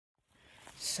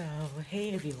So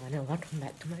hey everyone, and welcome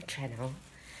back to my channel.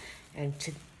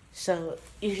 So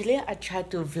usually I try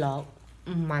to vlog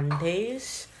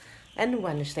Mondays and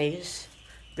Wednesdays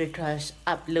because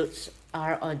uploads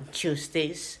are on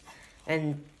Tuesdays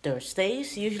and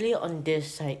Thursdays, usually on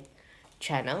this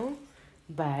channel.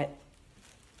 But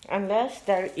unless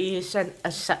there is an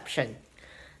exception,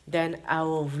 then I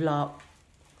will vlog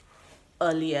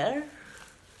earlier.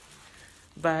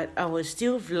 But I will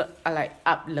still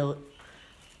upload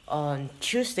on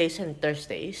Tuesdays and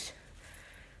Thursdays.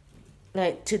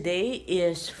 Like today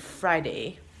is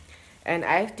Friday, and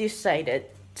I've decided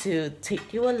to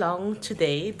take you along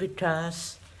today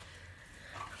because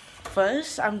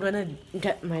first I'm gonna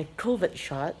get my COVID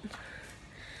shot,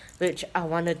 which I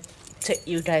wanna take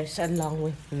you guys along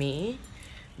with me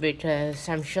because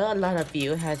I'm sure a lot of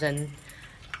you hasn't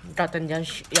gotten your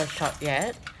shot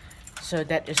yet. So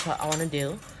that is what I wanna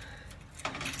do.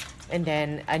 And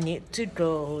then I need to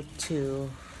go to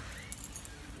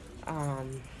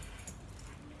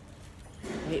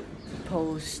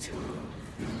post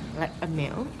like a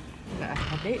mail, like a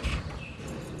package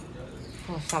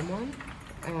for someone,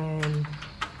 and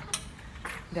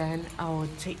then I will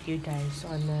take you guys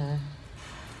on a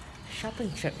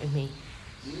shopping trip with me.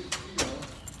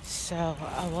 So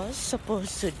I was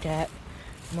supposed to get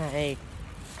my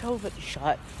COVID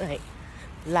shot like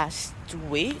last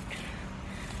week,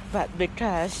 but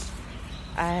because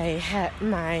I had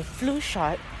my flu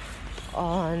shot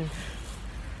on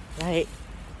like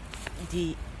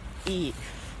the eve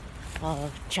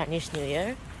of Chinese New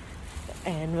Year,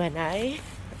 and when I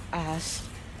asked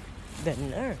the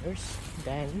nurse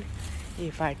then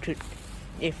if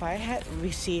I had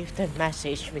received a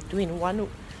message between 1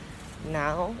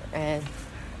 now and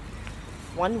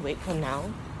 1 week from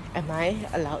now, am I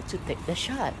allowed to take the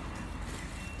shot?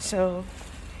 So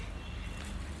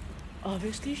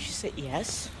obviously she said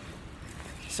yes.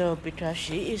 So because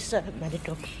she is a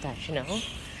medical professional,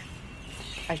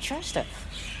 I trust her.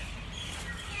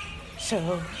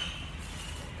 So,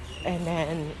 and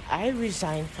then I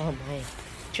resigned from my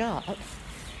job,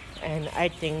 and I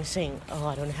think saying, oh,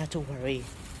 I don't have to worry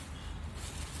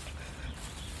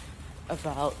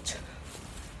about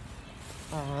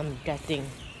getting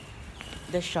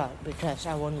the shot because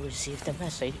I won't receive the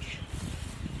message.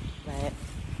 But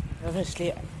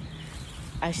obviously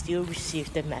I still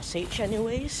received the message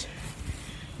anyways.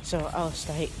 So I was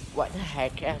like, what the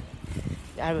heck? I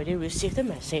already received the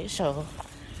message, so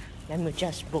let me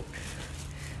just book.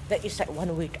 That is like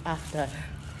 1 week after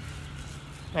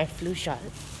my flu shot,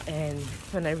 and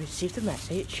when I received the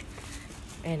message,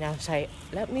 and I was like,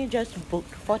 let me just book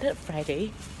for that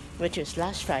Friday, which is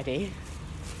last Friday,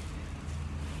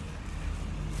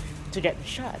 to get the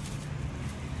shot.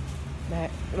 But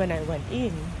when I went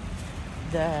in,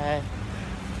 the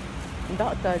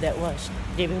doctor that was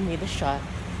giving me the shot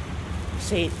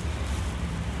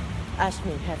asked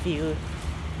me, have you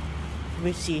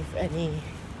received any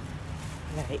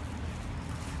like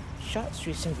shots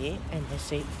recently? And I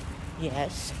said,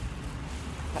 yes,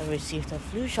 I received a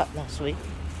flu shot last week.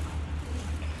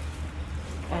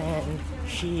 And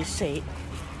she said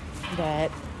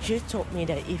that she told me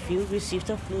that if you received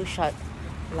a flu shot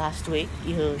last week,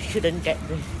 you shouldn't get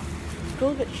the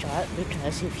COVID shot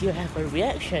because if you have a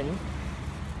reaction,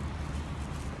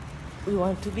 we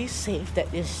want to be safe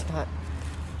that it's not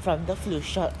from the flu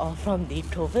shot or from the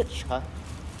COVID shot.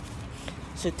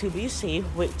 So to be safe,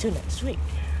 wait till next week,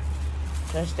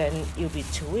 because then it'll be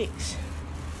 2 weeks.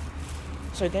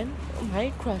 So then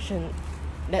my question,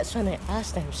 that's when I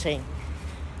asked them, saying,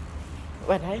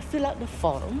 when I fill out the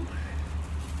form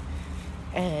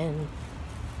and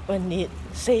when it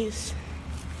says,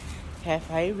 have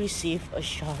I received a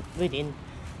shot within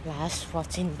last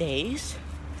 14 days?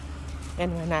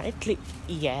 And when I click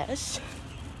yes,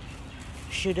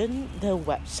 shouldn't the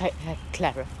website have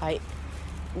clarified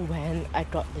when I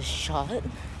got the shot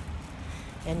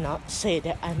and not say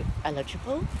that I'm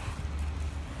eligible?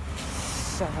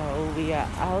 So we are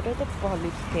out of the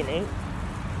polyclinic,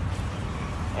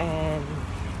 and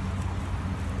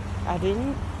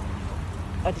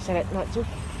I decided not to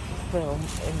film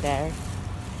in there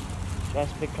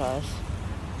just because.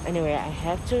 Anyway, I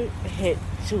have to head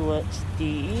towards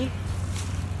the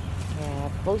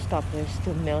post office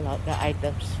to mail out the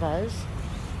items first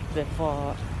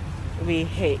before we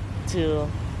head to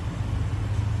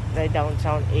the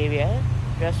downtown area.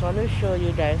 Just want to show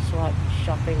you guys what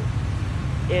shopping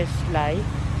is like,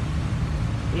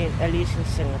 at least in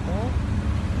Singapore.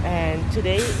 And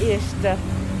today is the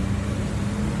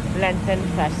Lantern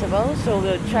Festival, so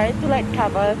we'll try to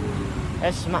cover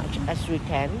as much as we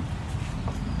can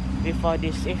before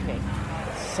this evening.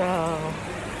 So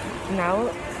Now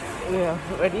we are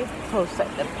already posted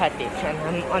the package and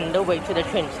I'm on the way to the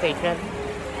train station.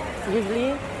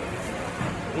 Usually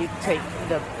we take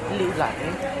the blue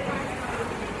line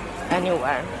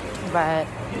anywhere, but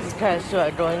because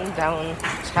we're going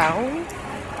downtown,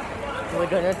 we're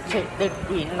gonna take the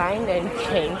green line and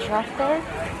change after.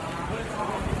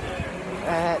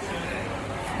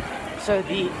 So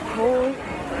the whole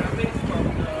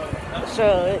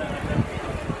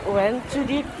went to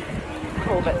the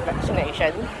COVID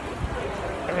vaccination.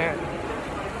 I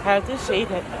have to say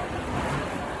that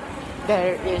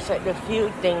there is like a few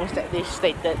things that they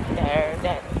stated there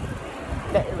that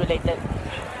related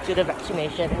to the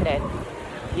vaccination, that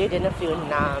you didn't feel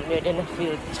numb, you didn't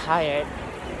feel tired.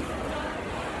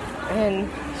 And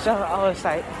so I was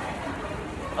like,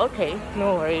 okay,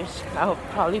 no worries, I'll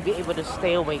probably be able to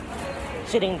stay awake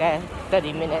sitting there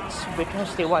 30 minutes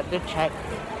because they want to check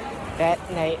that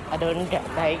like I don't get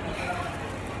like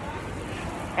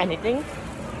anything.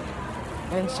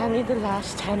 And suddenly the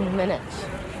last 10 minutes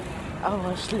I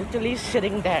was literally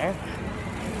sitting there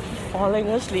falling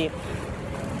asleep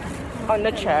on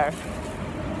the chair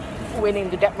waiting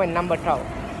to get my number called.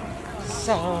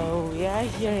 So we are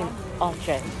here in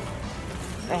Orchard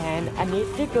and I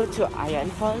need to go to Ion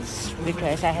first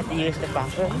because I had to use the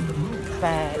bathroom,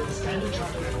 but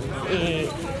I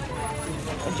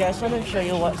just want to show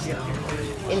you what's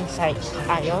inside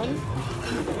Ion,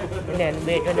 and then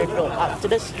we're gonna go up to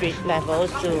the street level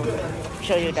to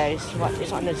show you guys what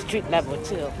is on the street level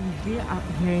too. We're up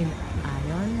here in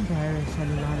Ion. There is a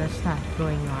lot of stuff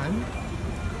going on,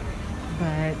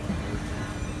 but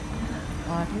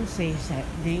all I can say is that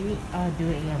they are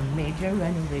doing a major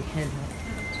renovation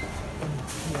in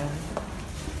here,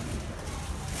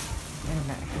 and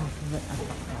I have to look up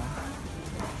there.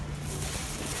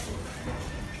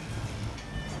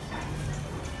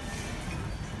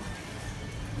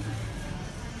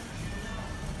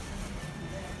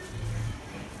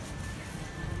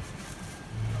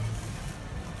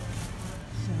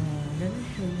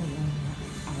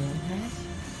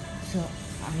 So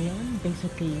Ion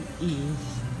basically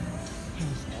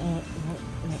has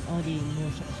like all the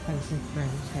most expensive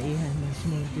brands that you have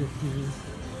National Duty,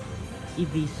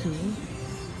 Ibisu,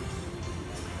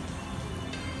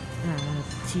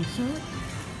 Tissot,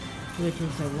 which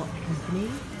is a watch company,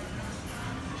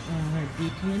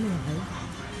 DKNY,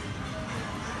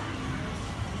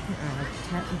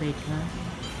 Ted Baker.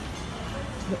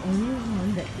 The only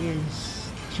one that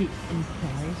is cheap in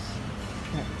price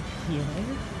right here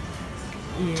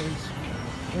is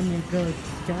when you go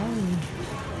down,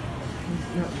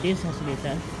 not this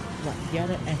escalator, but the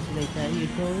other escalator, you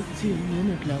go to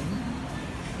Uniqlo,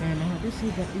 and I have to say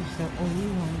that is the only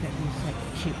one that is like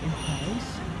cheap in price.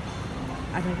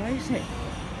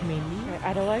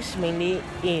 Otherwise mainly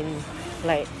in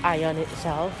like Ion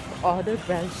itself, all the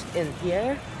brands in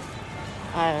here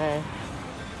are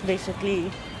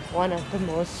basically one of the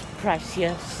most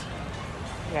priciest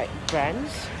like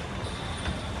brands,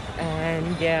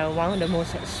 and they're one of the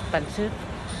most expensive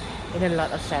in a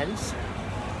lot of sense.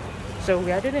 So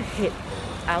we are gonna head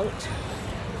out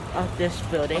of this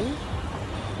building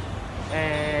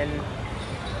and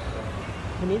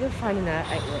we need to find another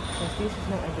outlet because this is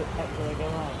not a good outlet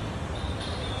at all.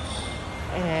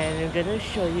 And I'm gonna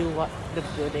show you what the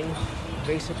building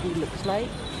basically looks like.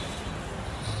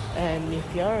 And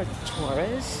if you're a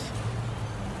tourist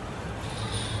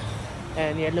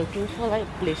and you're looking for like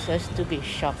places to be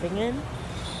shopping in,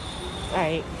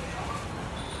 like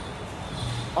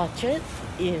Orchard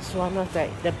is one of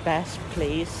like the best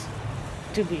place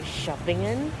to be shopping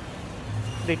in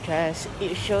because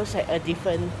it shows like a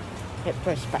different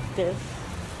perspective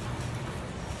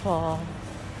for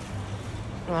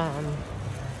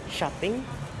shopping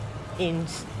in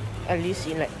at least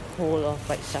in like whole of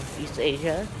like Southeast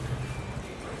Asia.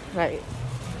 Like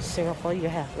Singapore, you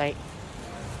have like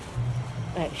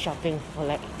shopping for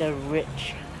like the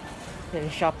rich, then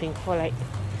shopping for like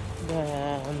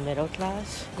the middle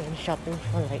class, then shopping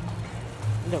for like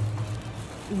the,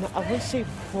 I would say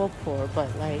poor,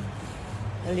 but like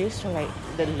at least for like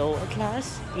the lower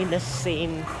class in the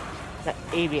same like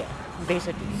area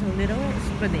basically. So little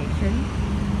explanation.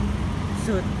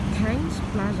 So Tangs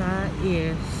Plaza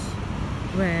is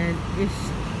when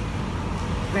it's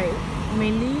like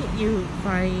mainly you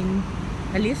find,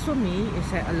 at least for me,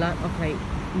 it's like a lot of like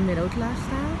middle class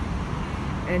stuff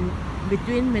and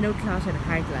between middle class and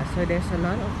high class. So there's a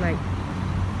lot of like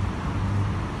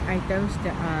items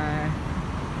that are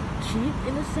cheap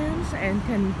in a sense and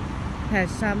can have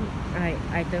some like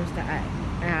items that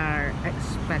are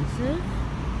expensive.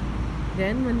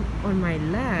 Then when on my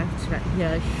left right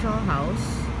here, Shaw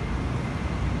House,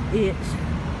 it's,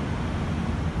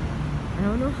 I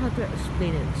don't know how to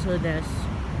explain it. So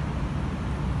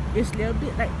it's a little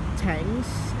bit like tanks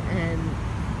and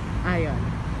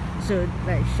Ion. So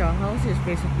like Shaw House is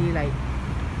basically like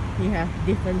you have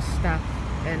different stuff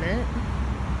in it,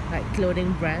 like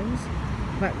clothing brands,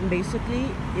 but basically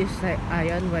it's like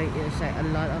Ion, where it's like a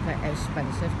lot of like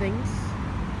expensive things.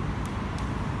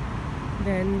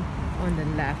 Then on the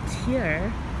left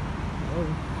here,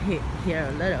 here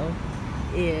a little,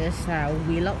 is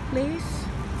Vlog Place.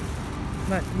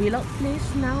 But Vlog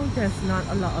Place now, there's not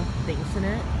a lot of things in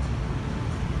it,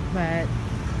 but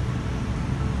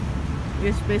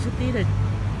it's basically the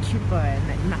cheaper and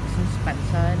like Marks and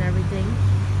Spencer and everything.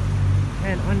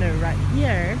 And on the right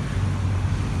here,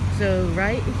 so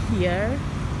right here,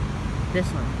 this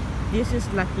one, this is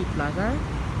Lucky Plaza,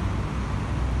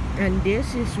 and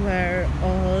this is where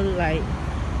all like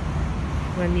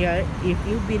if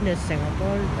you've been to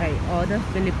Singapore, like all the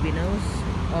Filipinos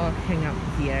all hang out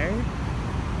here.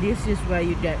 This is where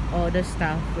you get all the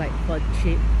stuff like for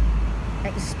cheap,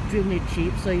 extremely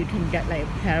cheap. So you can get like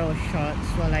a pair of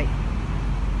shorts for like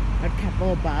a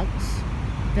couple of bucks.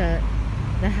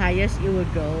 The highest it will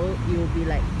go, it will be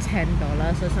like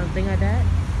 $10 or something like that.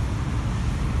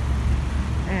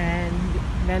 And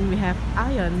then we have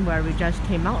Ion, where we just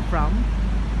came out from,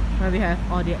 where we have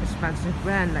all the expensive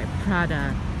brands like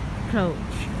Prada, Coach,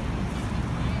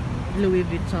 Louis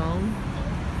Vuitton,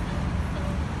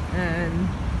 and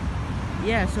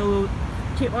yeah, so we'll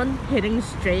keep on heading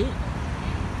straight,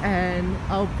 and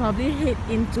I'll probably head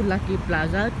into Lucky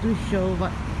Plaza to show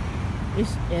what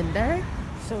is in there.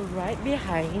 So right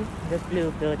behind the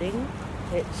blue building,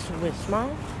 it's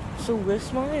Wisma. So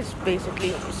Wisma is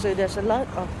basically, so there's a lot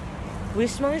of,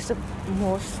 Wisma is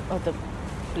most of the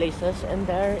places in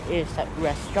there is like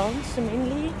restaurants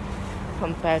mainly,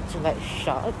 compared to like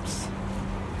shops.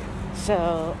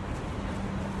 So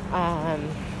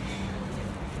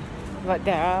but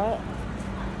there are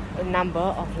a number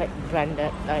of like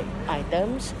branded like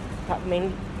items, but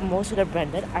most of the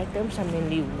branded items are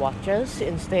mainly watches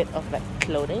instead of like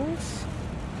clothing.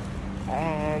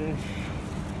 And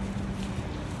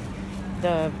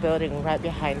the building right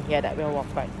behind here that we're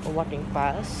walking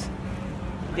past,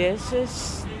 this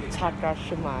is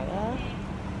Takashimaya.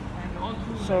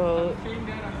 So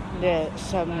there's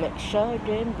some mixture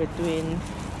again between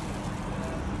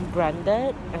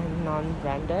branded and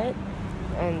non-branded.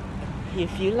 And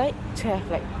if you like to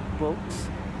have like books,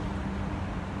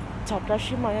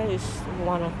 Takashimaya is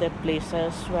one of the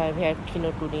places where we have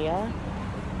Kinokuniya,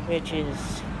 which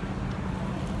is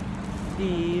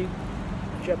the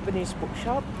Japanese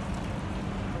bookshop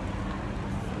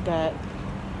that,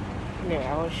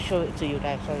 yeah, I'll show it to you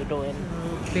guys how you do it.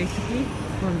 So basically,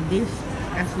 from this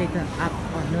escalator up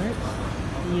onwards,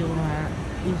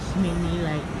 it's mainly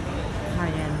like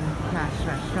high-end class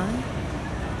restaurant.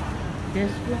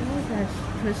 This floor has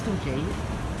Crystal Jade,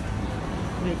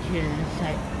 which is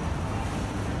like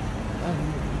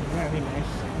very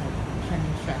nice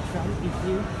Chinese restaurant. If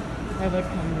you ever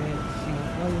come to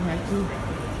Singapore, you have to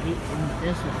eat in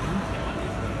this one.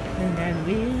 And then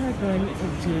we are going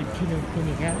into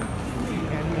Kinokuniya,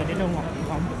 and we're gonna walk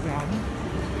around.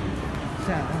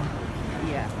 So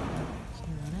yeah.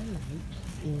 So what I like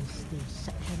is the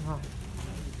section of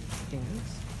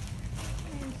things.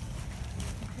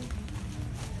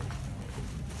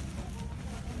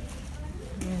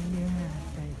 And you have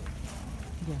like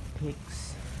the pigs.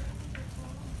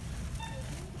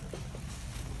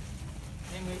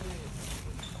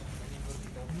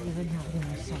 You even have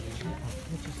the section of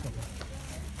which is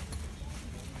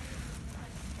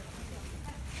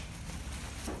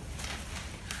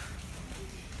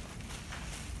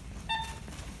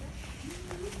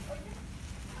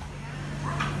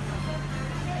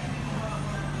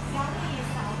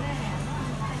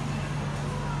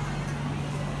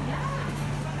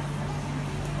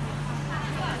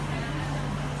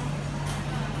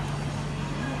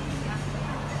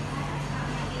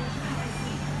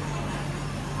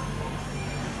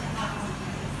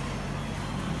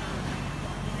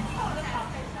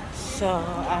So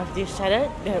I've decided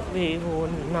that we will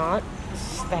not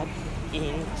step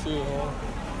into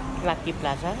Lucky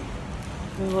Plaza.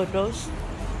 We will just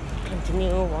continue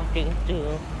walking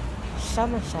to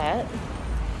Somerset,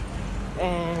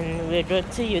 and we'll go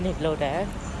to Uniqlo there,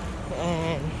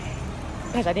 and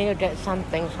because I need to get some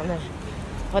things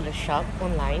for the shop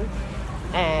online,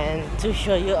 and to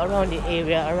show you around the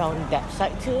area around that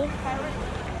side too.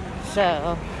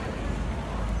 So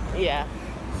yeah.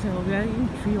 So we are in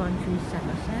 313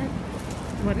 Somerset.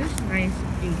 What is nice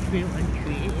in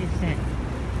 313 is that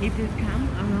if you come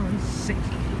around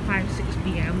 5-6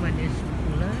 p.m. when it's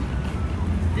cooler,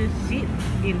 to sit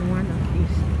in one of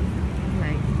these,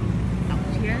 like up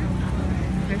here,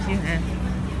 because you have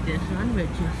this one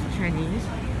which is Chinese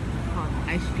hot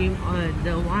ice cream, or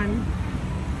the one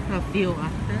a few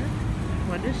after.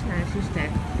 What is nice is that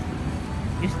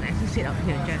it's nice to sit up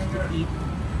here just to eat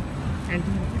and to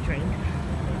have a drink,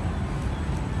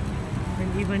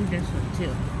 and even this one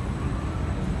too.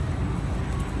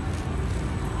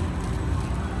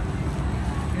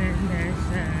 And there's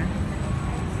a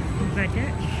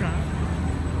baguette shop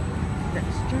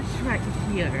that's just right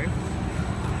here.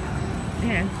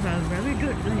 There's a very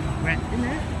good like bread in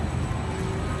it.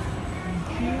 And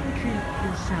here to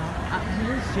sell up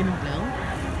here is Jinbao.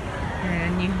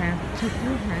 And you have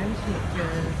chicken hands, which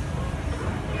is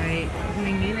like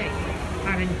mainly like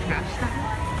art and craft style.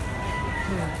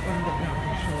 So I'm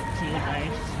gonna show it to you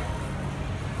guys.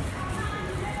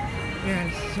 Yeah,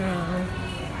 so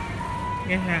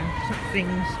you have some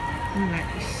things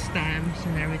like stamps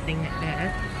and everything like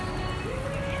that.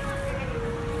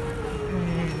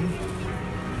 And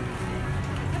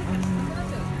on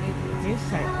this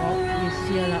sidewalk, you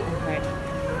see a lot of like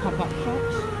pop-up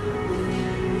shops.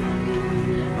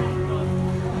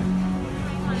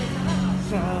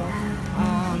 So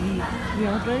we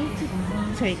are going to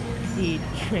take the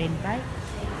train back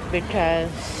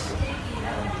because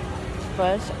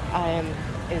first I am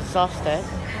exhausted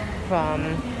from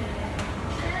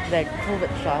the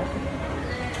COVID shot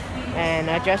and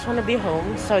I just want to be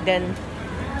home, so then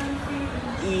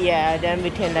yeah, then we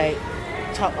can like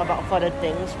talk about further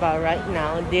things. But right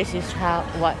now this is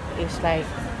what is like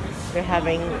we're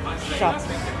having shops,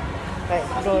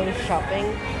 like going shopping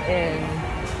in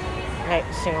like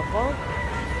Singapore.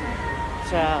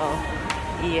 So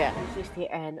yeah, this is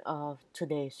the end of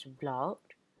today's vlog,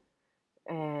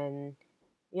 and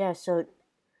yeah, so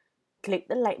click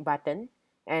the like button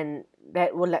and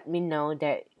that will let me know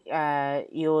that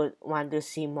you want to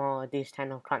see more of this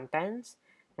kind of contents.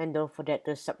 And don't forget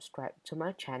to subscribe to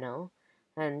my channel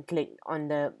and click on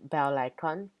the bell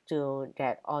icon to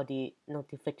get all the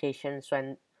notifications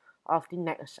when of the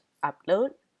next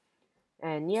upload.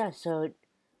 And yeah, so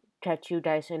catch you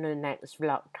guys in the next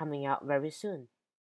vlog coming out very soon.